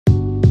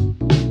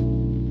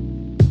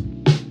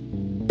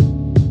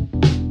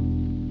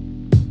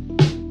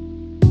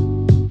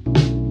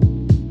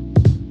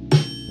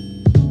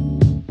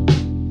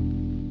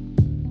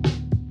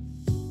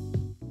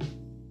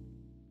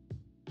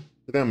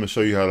Today I'm going to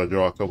show you how to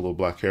draw a couple of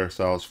black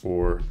hairstyles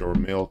for your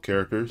male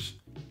characters.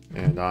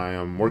 And I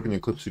am working in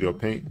Clip Studio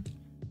Paint.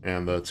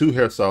 And the two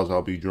hairstyles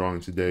I'll be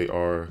drawing today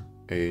are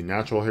a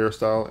natural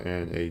hairstyle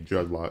and a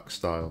dreadlock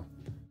style.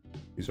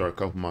 These are a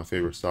couple of my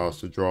favorite styles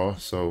to draw,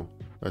 so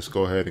let's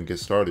go ahead and get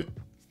started.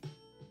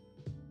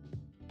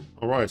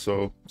 Alright,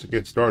 so to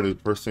get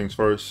started, first things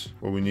first,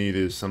 what we need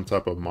is some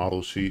type of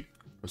model sheet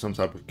or some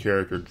type of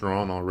character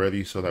drawn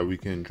already so that we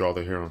can draw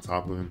the hair on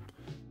top of him.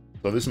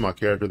 So this is my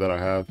character that I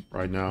have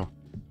right now.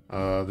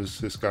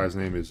 This guy's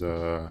name is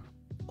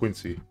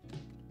Quincy.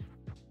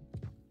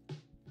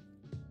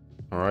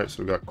 Alright,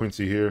 so we got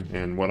Quincy here,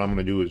 and what I'm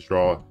going to do is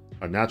draw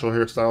a natural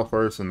hairstyle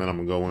first, and then I'm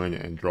going to go in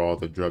and draw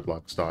the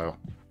dreadlock style.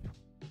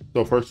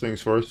 So first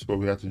things first, what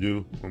we have to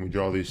do when we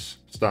draw this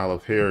style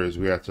of hair is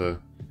we have to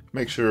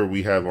make sure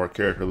we have our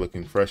character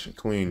looking fresh and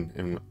clean.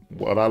 And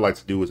what I like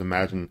to do is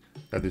imagine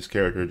that this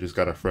character just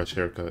got a fresh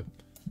haircut.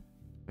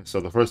 And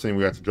so the first thing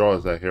we have to draw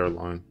is that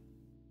hairline.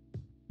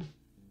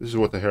 This is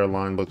what the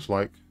hairline looks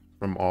like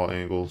from all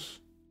angles.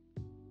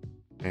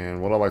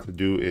 And what I like to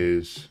do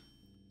is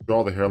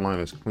draw the hairline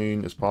as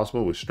clean as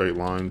possible with straight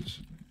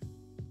lines.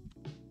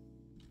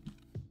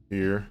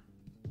 Here,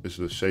 this is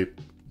the shape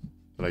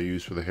that I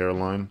use for the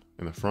hairline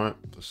in the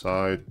front, the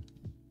side,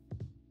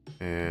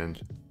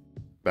 and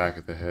back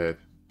at the head.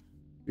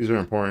 These are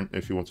important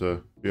if you want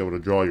to be able to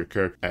draw your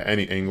character at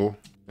any angle.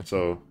 And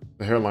so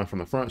the hairline from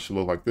the front should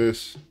look like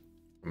this.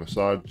 From the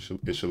side,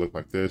 it should look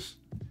like this.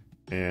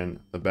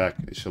 And the back,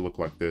 it should look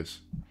like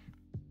this.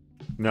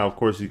 Now, of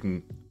course, you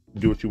can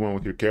do what you want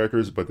with your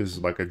characters, but this is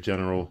like a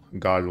general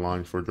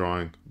guideline for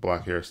drawing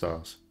black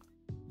hairstyles.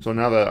 So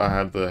now that I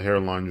have the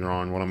hairline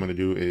drawn, what I'm going to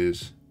do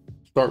is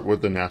start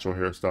with the natural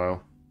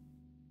hairstyle.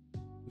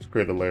 Just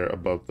create a layer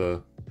above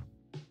the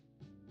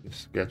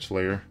sketch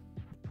layer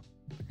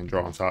and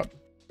draw on top.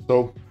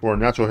 So for a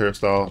natural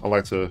hairstyle, I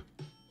like to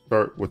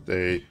start with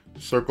a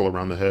circle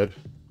around the head,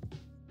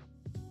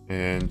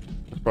 and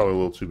it's probably a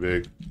little too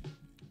big.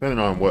 Depending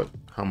on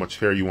how much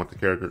hair you want the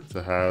character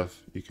to have,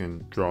 you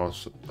can draw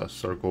a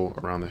circle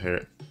around the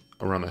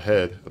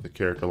head of the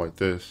character like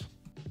this,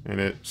 and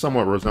it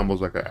somewhat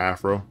resembles like an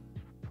afro.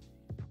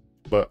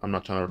 But I'm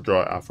not trying to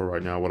draw an afro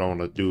right now. What I want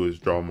to do is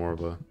draw more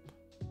of a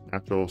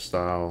natural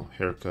style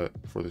haircut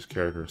for this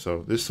character.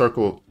 So this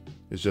circle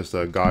is just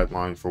a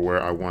guideline for where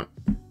I want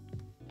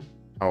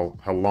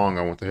how long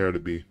I want the hair to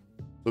be.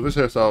 So this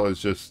hairstyle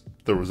is just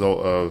the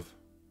result of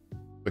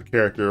the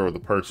character or the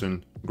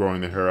person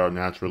growing the hair out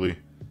naturally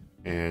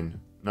and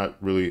not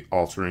really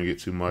altering it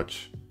too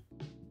much.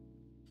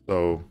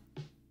 So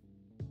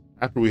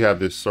after we have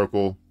this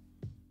circle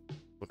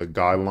with a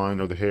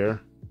guideline of the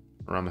hair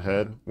around the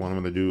head, what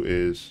I'm going to do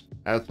is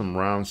add some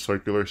round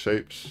circular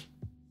shapes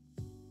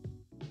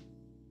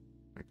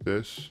like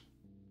this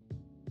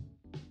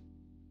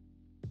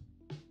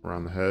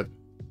around the head.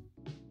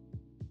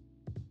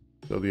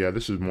 So yeah,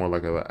 this is more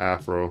like an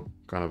afro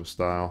kind of a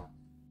style.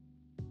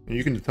 And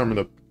you can determine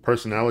the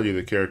personality of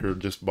the character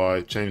just by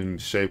changing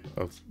the shape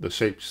of the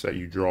shapes that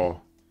you draw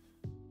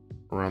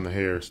around the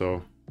hair.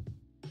 So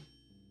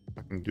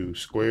I can do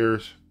square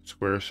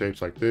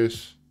shapes like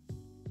this,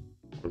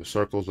 or the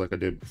circles like I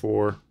did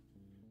before.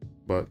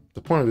 But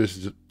the point of this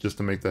is just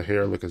to make the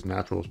hair look as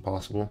natural as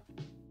possible.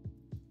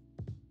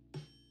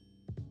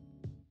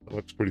 It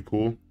looks pretty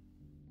cool.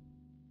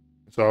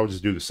 So I'll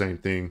just do the same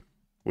thing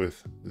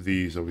with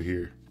these over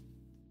here.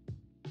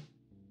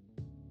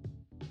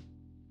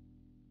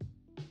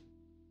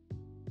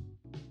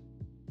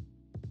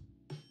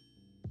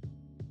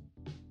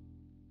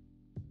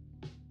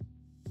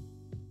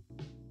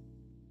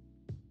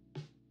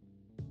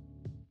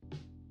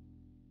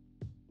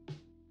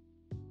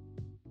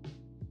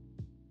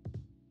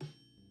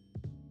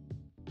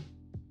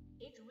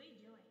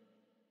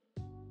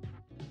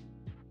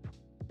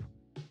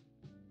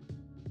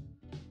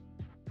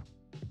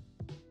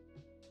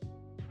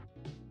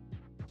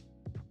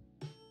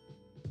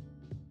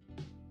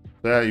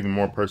 To add even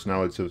more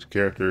personality to this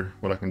character,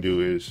 what I can do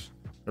is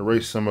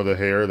erase some of the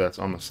hair that's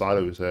on the side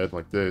of his head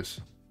like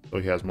this, so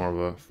he has more of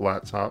a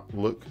flat top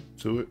look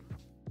to it,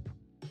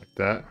 like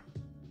that.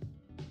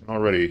 He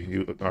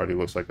already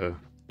looks like a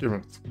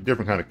different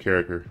kind of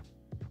character.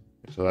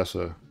 So that's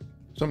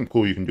something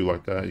cool you can do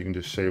like that. You can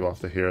just shave off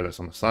the hair that's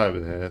on the side of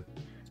his head,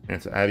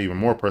 and to add even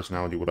more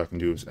personality, what I can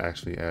do is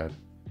actually I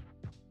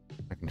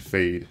can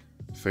fade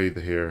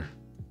the hair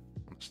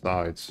on the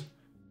sides.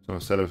 So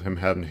instead of him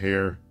having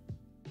hair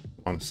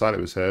on the side of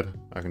his head,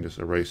 I can just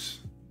erase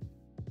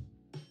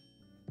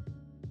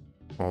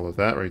all of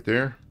that right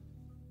there,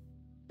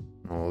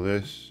 all of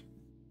this,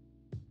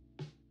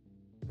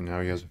 and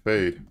now he has a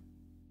fade.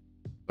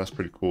 That's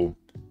pretty cool,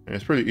 and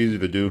it's pretty easy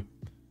to do.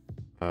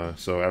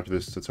 So after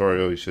this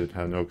tutorial, you should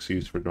have no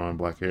excuse for drawing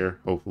black hair,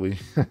 hopefully.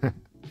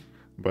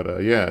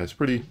 But yeah, it's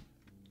pretty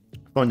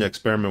fun to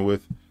experiment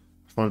with.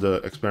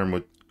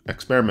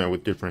 Experiment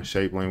with different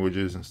shape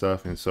languages and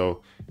stuff. And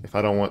so if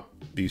I don't want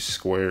these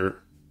square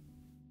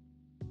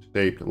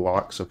shaped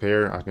locks of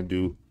hair, I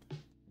can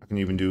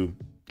even do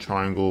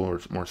triangle or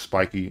more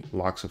spiky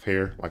locks of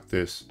hair like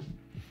this.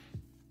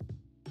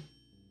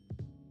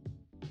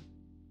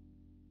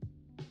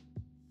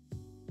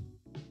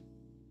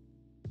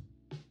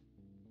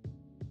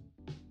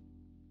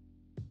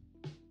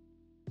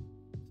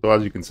 So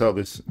as you can tell,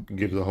 this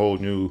gives a whole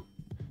new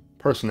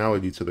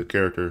personality to the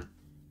character,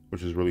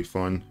 which is really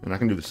fun. And I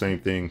can do the same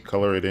thing,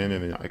 color it in,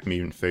 and then I can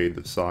even fade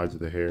the sides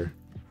of the hair.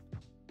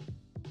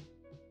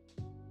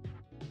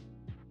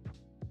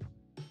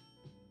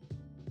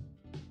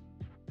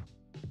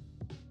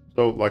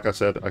 So like I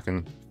said, I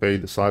can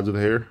fade the sides of the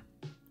hair,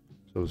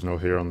 so there's no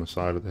hair on the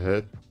side of the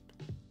head.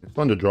 It's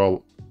fun to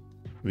draw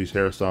these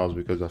hairstyles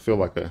because I feel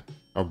like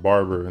a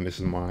barber, and this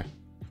is my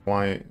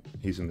client.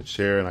 He's in the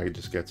chair, and I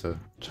just get to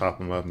chop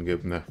him up and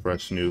give him that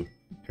fresh new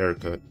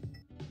haircut.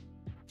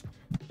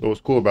 So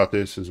what's cool about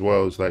this as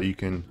well is that you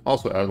can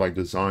also add like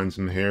designs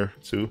in the hair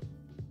too.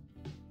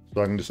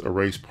 So I can just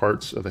erase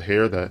parts of the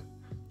hair that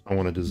I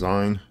want to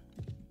design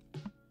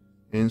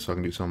in. So I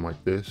can do something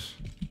like this.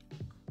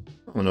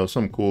 I don't know,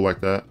 something cool like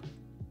that.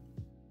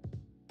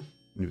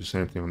 Do the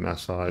same thing on that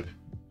side,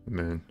 and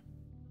then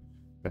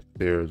back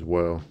there as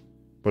well.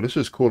 But it's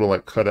just cool to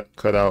like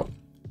cut out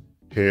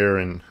hair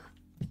and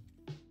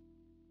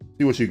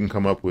see what you can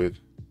come up with.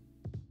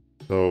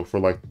 So for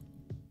like,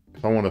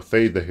 if I want to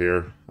fade the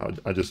hair,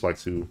 I just like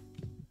to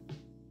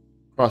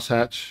cross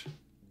hatch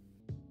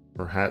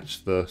or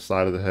hatch the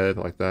side of the head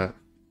like that,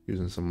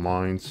 using some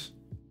lines.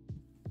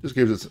 Just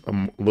gives it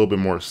a little bit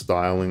more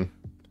styling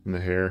in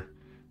the hair.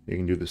 You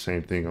can do the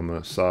same thing on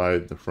the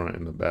side, the front,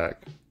 and the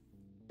back,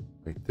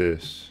 like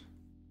this.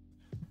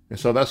 And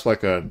so that's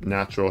like a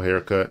natural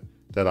haircut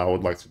that I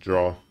would like to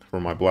draw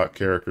for my black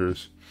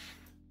characters.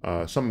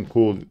 Something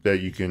cool that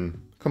you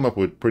can come up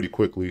with pretty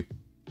quickly,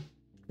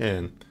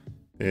 and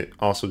it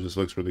also just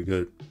looks really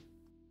good.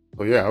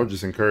 So yeah, I would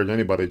just encourage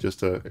anybody just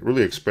to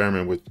really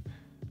experiment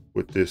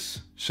with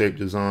this shape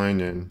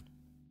design and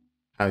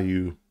how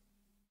you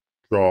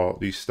draw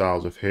these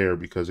styles of hair,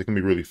 because it can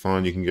be really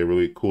fun. You can get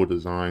really cool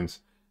designs,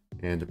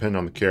 and depending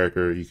on the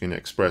character, you can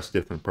express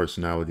different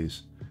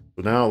personalities.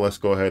 So now let's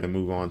go ahead and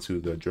move on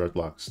to the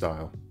dreadlock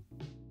style.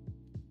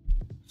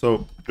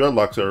 So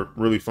dreadlocks are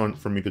really fun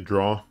for me to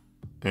draw,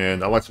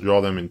 and I like to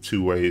draw them in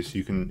two ways.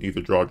 You can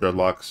either draw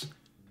dreadlocks,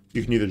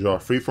 you can either draw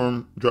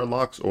freeform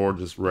dreadlocks or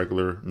just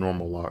regular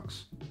normal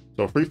locks.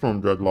 So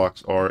freeform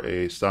dreadlocks are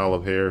a style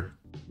of hair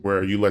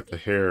where you let the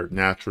hair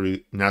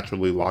naturally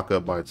lock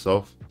up by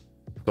itself.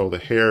 So the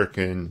hair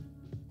can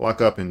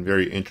lock up in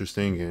very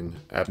interesting and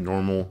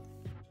abnormal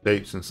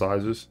shapes and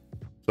sizes.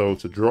 So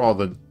to draw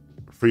the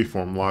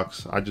freeform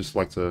locks, I just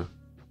like to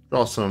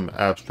draw some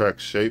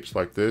abstract shapes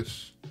like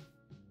this.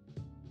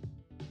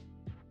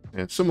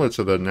 And similar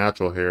to the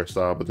natural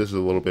hairstyle, but this is a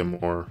little bit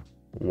more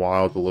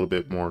wild, a little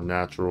bit more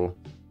natural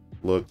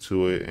look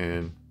to it,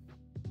 and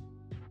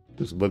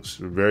just looks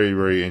very,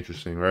 very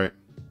interesting, right?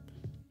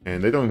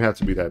 And they don't even have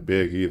to be that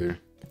big either.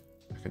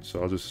 Okay,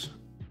 so I'll just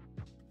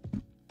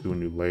do a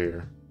new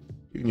layer.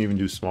 You can even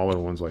do smaller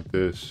ones like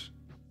this.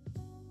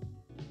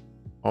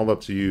 All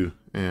up to you.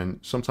 And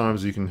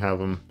sometimes you can have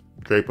them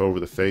drape over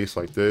the face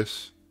like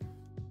this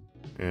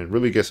and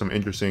really get some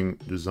interesting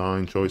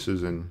design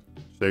choices and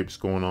shapes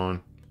going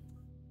on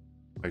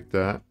like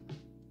that.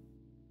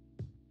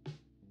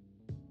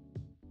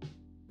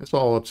 It's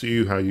all up to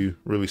you how you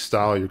really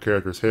style your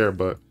character's hair,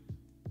 but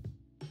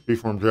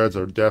freeform dreads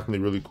are definitely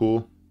really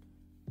cool.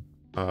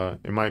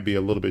 It might be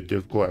a little bit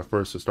difficult at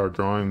first to start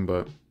drawing,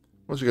 but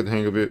once you get the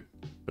hang of it,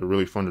 they're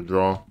really fun to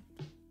draw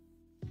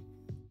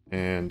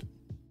and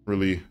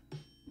really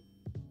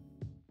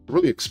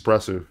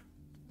expressive.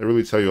 They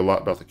really tell you a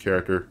lot about the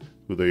character,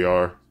 who they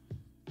are.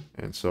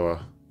 And so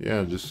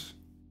yeah, just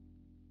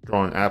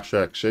drawing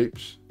abstract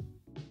shapes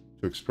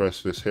to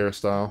express this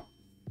hairstyle.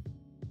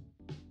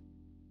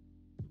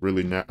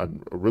 A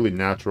really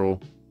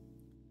natural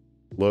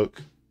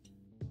look,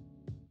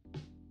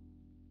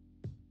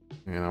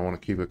 and I want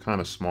to keep it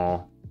kind of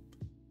small.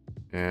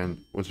 And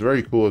what's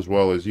very cool as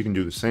well is you can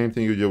do the same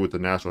thing you did with the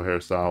natural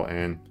hairstyle,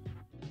 and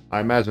I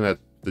imagine that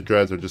the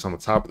dreads are just on the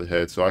top of the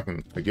head, so I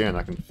can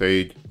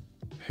fade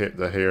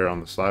the hair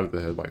on the side of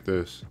the head like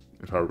this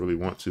if I really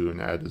want to,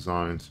 and add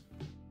designs.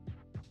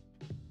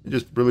 It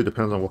just really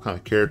depends on what kind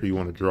of character you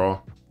want to draw.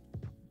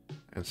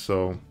 And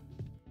so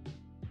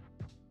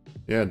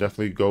yeah,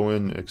 definitely go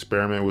in,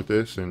 experiment with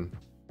this, and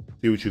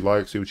see what you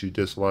like, see what you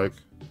dislike,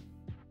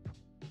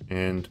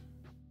 and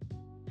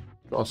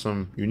draw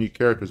some unique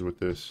characters with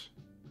this.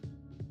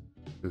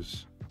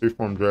 Because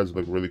freeform dreads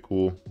look really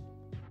cool.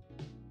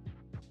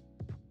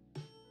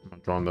 I'm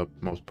not drawing the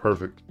most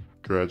perfect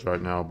dreads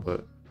right now,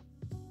 but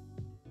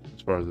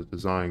as far as the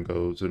design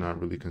goes, they're not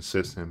really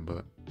consistent,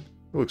 but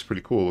it looks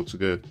pretty cool, looks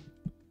good.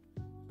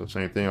 So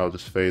same thing, I'll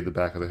just fade the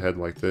back of the head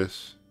like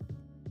this,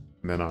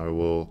 and then I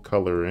will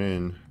color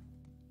in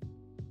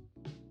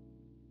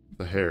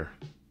the hair.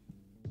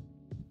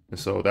 And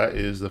so that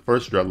is the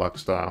first dreadlock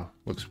style.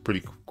 Looks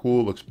pretty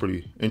cool, looks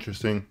pretty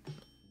interesting,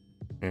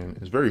 and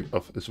it's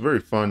a very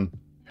fun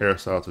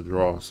hairstyle to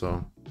draw.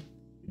 So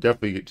you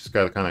definitely just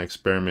got to kind of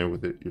experiment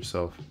with it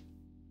yourself.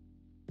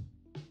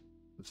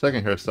 The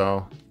second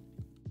hairstyle,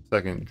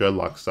 second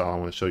dreadlock style, I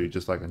want to show you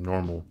just like a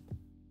normal.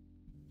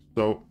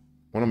 So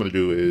what I'm going to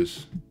do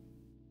is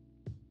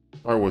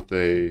start with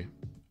a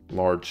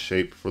large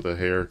shape for the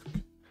hair.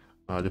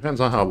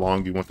 Depends on how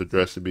long you want the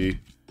dreads to be.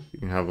 You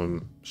can have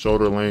them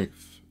shoulder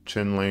length,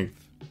 chin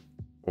length,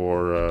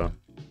 or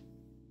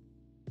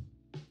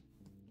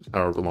just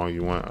however long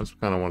you want. I just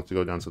kind of want it to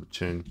go down to the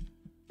chin.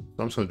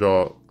 So I'm just going to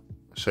draw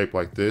a shape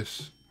like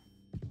this.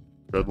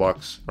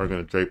 Dreadlocks are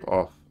going to drape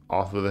off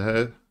of the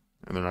head,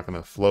 and they're not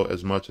going to float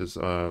as much as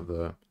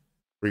the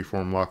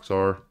freeform locks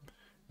are.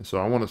 And so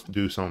I want us to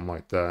do something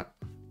like that.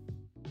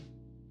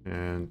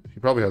 And he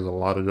probably has a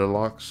lot of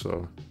dreadlocks,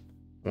 so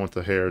I want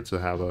the hair to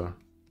have a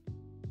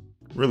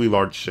really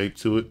large shape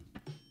to it.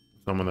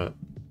 So I'm going to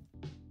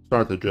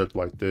start the dread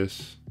like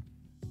this.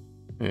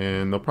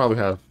 And they'll probably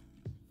have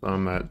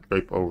some that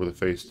drape over the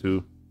face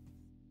too.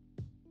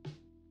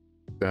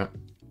 Like that.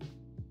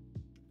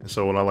 And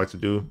so what I like to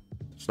do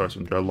to start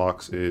some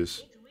dreadlocks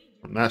is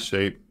from that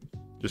shape,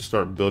 just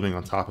start building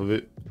on top of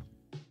it.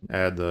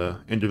 Add the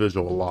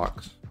individual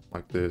locks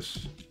like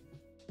this.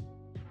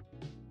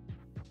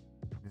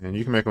 And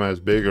you can make them as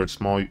big or as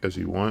small as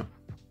you want,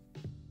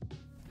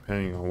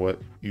 depending on what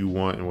you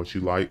want and what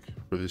you like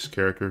for this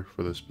character,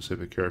 for the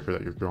specific character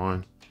that you're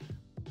drawing.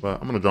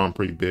 But I'm going to draw them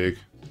pretty big,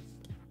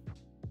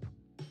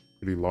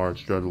 pretty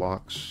large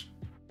dreadlocks.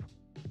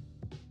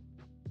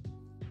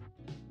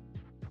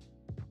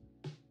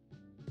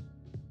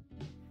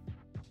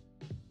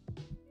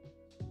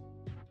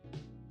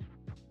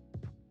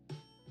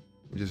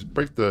 Just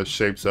break the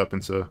shapes up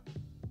into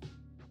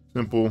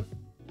simple,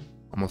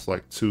 almost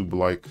like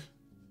tube-like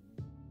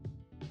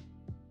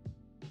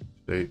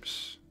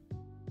shapes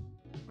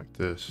like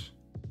this.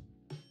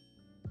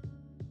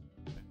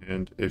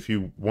 And if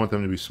you want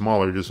them to be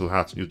smaller,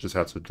 you just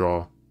have to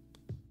draw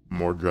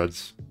more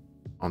dreads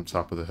on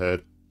top of the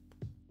head.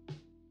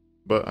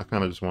 But I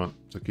kind of just want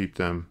to keep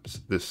them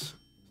this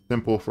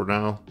simple for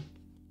now,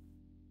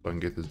 so I can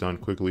get this done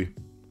quickly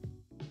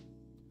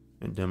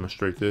and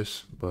demonstrate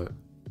this. But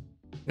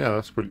yeah,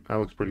 that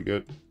looks pretty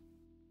good.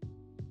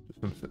 Just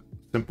some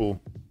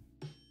simple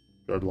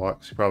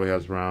dreadlocks. He probably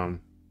has around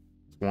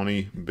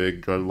 20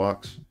 big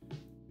dreadlocks.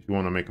 If you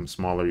want to make them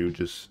smaller, you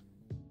just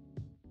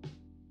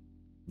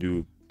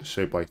do a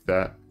shape like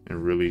that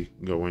and really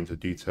go into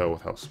detail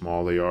with how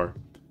small they are.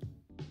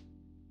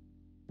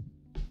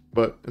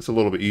 But it's a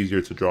little bit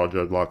easier to draw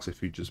dreadlocks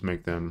if you just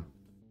make them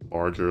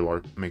larger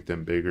or make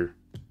them bigger.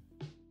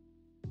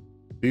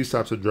 These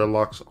types of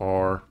dreadlocks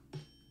are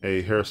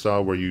a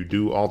hairstyle where you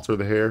do alter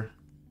the hair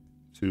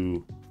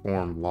to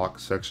form lock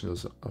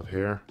sections of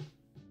hair.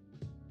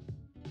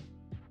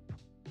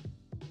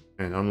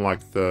 And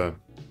unlike the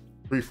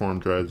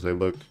freeform dreads, they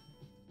look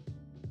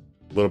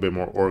a little bit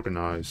more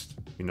organized,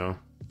 you know?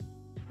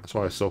 That's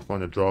why it's so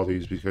fun to draw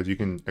these, because you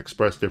can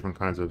express different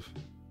kinds of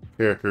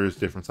characters,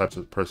 different types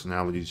of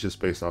personalities just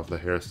based off the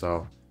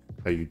hairstyle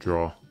that you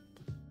draw.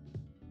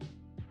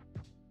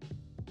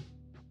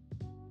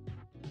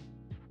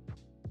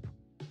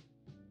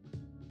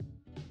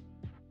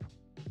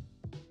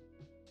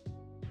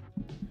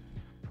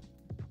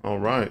 All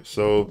right,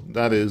 so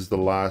that is the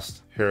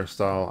last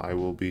hairstyle I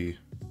will be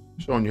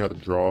showing you how to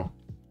draw,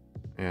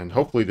 and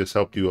hopefully this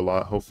helped you a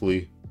lot.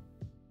 Hopefully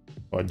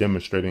by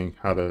demonstrating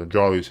how to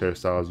draw these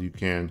hairstyles, you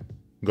can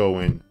go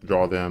and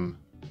draw them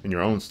in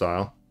your own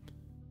style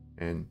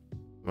and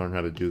learn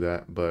how to do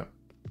that. But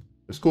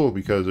it's cool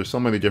because there's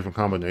so many different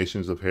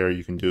combinations of hair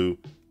you can do.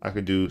 I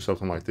could do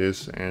something like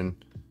this and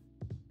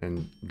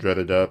dread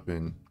it up,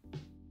 and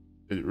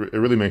it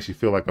really makes you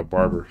feel like a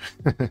barber.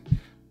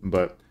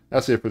 But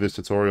that's it for this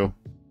tutorial.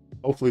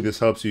 Hopefully this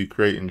helps you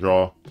create and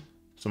draw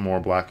some more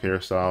black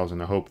hairstyles,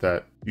 and I hope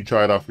that you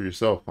try it out for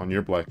yourself on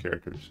your black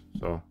characters.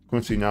 So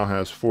Quincy now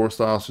has 4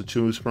 styles to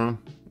choose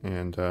from,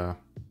 and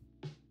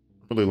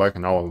really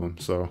liking all of them.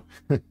 So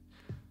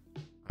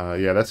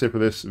yeah, that's it for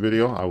this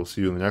video. I will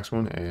see you in the next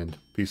one, and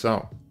peace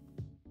out.